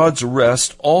God's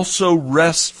rest also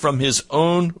rests from his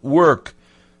own work,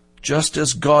 just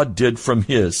as God did from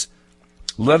his.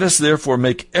 Let us therefore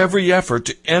make every effort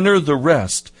to enter the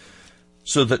rest,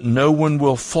 so that no one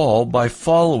will fall by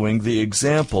following the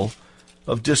example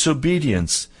of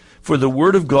disobedience. For the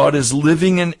word of God is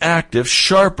living and active,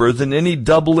 sharper than any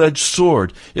double-edged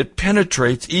sword. It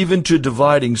penetrates even to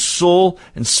dividing soul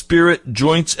and spirit,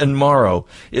 joints and marrow.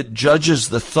 It judges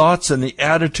the thoughts and the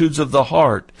attitudes of the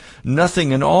heart.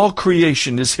 Nothing in all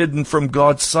creation is hidden from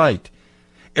God's sight.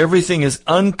 Everything is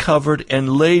uncovered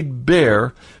and laid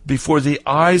bare before the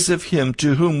eyes of him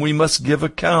to whom we must give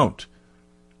account.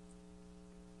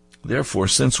 Therefore,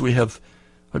 since we have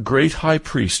a great high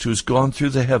priest who has gone through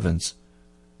the heavens,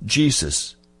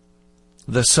 Jesus,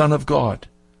 the Son of God,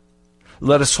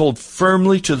 let us hold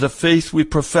firmly to the faith we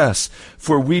profess,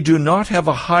 for we do not have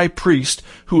a high priest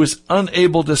who is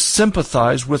unable to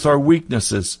sympathize with our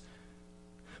weaknesses,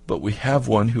 but we have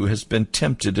one who has been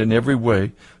tempted in every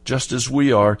way, just as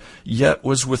we are, yet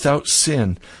was without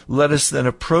sin. Let us then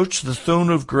approach the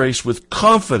throne of grace with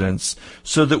confidence,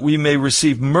 so that we may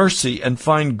receive mercy and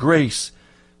find grace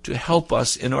to help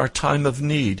us in our time of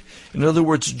need. In other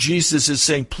words, Jesus is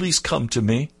saying, please come to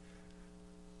me.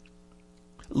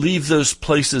 Leave those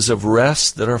places of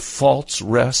rest that are false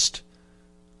rest.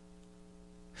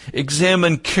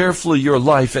 Examine carefully your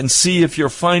life and see if you're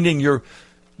finding your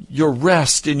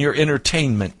rest in your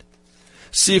entertainment.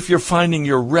 See if you're finding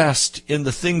your rest in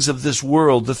the things of this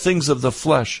world, the things of the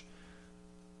flesh.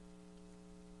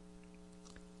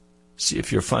 See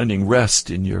if you're finding rest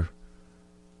in your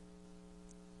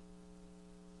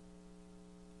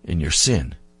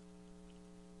sin.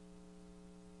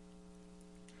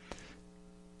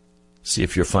 See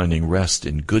if you're finding rest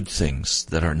in good things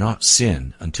that are not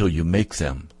sin until you make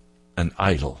them an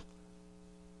idol.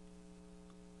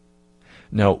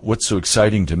 Now, what's so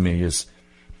exciting to me is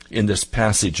in this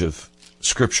passage of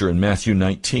Scripture in Matthew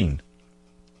 19,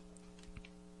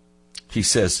 he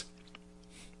says,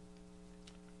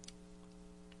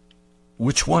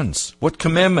 which ones? What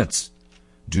commandments?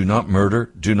 Do not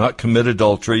murder, do not commit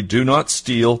adultery, do not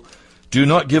steal, do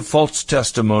not give false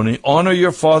testimony, honor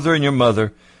your father and your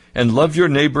mother, and love your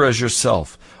neighbor as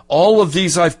yourself. All of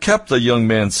these I've kept, the young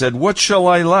man said. What shall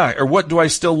I lack, or what do I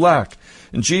still lack?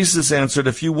 And Jesus answered,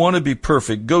 if you want to be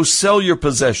perfect, go sell your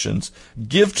possessions,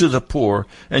 give to the poor,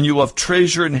 and you will have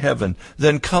treasure in heaven.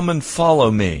 Then come and follow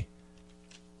me.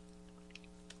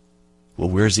 Well,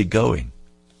 where's he going?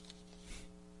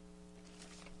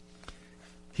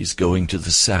 He's going to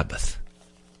the Sabbath.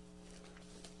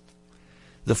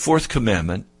 The fourth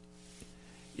commandment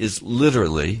is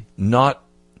literally not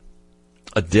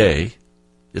a day,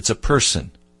 it's a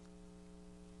person.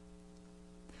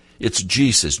 It's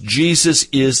Jesus. Jesus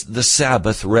is the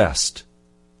Sabbath rest.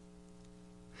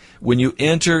 When you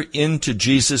enter into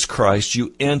Jesus Christ,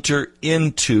 you enter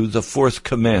into the fourth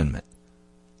commandment.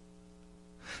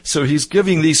 So he's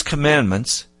giving these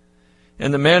commandments,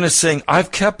 and the man is saying,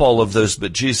 I've kept all of those,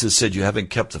 but Jesus said, you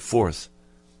haven't kept the fourth.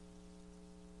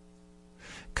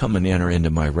 Come and enter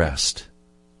into my rest.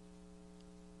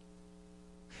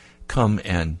 Come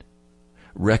and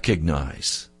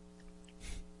recognize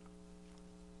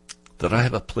that I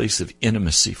have a place of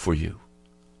intimacy for you.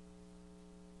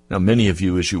 Now, many of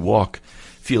you, as you walk,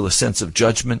 feel a sense of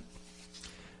judgment.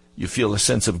 You feel a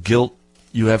sense of guilt.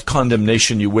 You have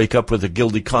condemnation. You wake up with a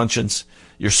guilty conscience.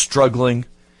 You're struggling.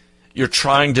 You're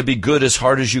trying to be good as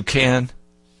hard as you can.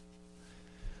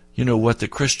 You know what? The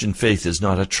Christian faith is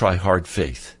not a try-hard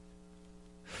faith.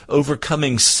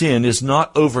 Overcoming sin is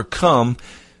not overcome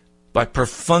by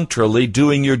perfunctorily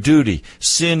doing your duty.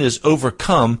 Sin is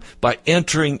overcome by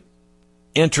entering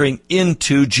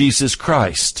into Jesus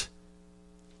Christ,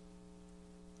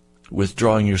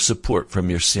 withdrawing your support from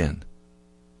your sin.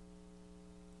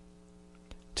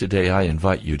 Today I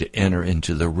invite you to enter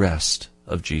into the rest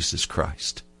of Jesus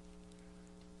Christ.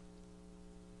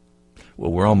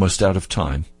 Well, we're almost out of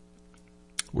time.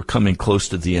 We're coming close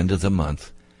to the end of the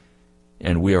month,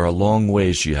 and we are a long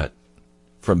ways yet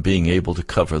from being able to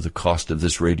cover the cost of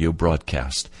this radio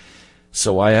broadcast.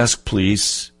 So I ask,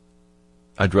 please,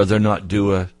 I'd rather not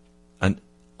do an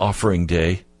offering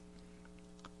day.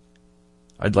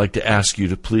 I'd like to ask you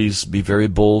to please be very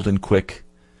bold and quick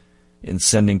in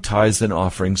sending tithes and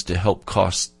offerings to help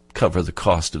cover the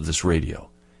cost of this radio.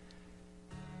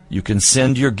 You can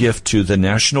send your gift to the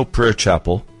National Prayer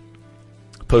Chapel,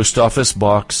 Post Office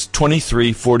Box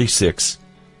 2346,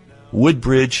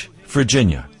 Woodbridge,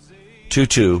 Virginia,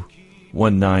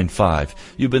 22195.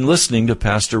 You've been listening to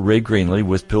Pastor Ray Greenley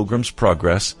with Pilgrim's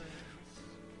Progress.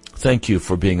 Thank you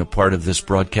for being a part of this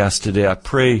broadcast today. I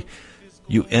pray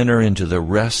you enter into the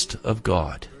rest of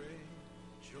God.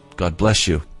 God bless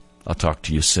you. I'll talk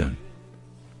to you soon.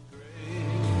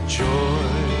 Joy.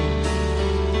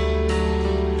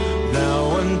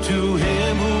 Now unto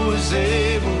him who is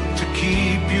able to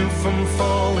keep you from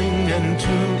falling and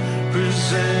to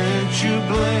present you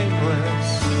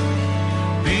blameless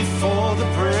before the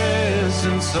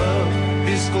presence of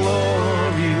his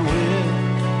glory.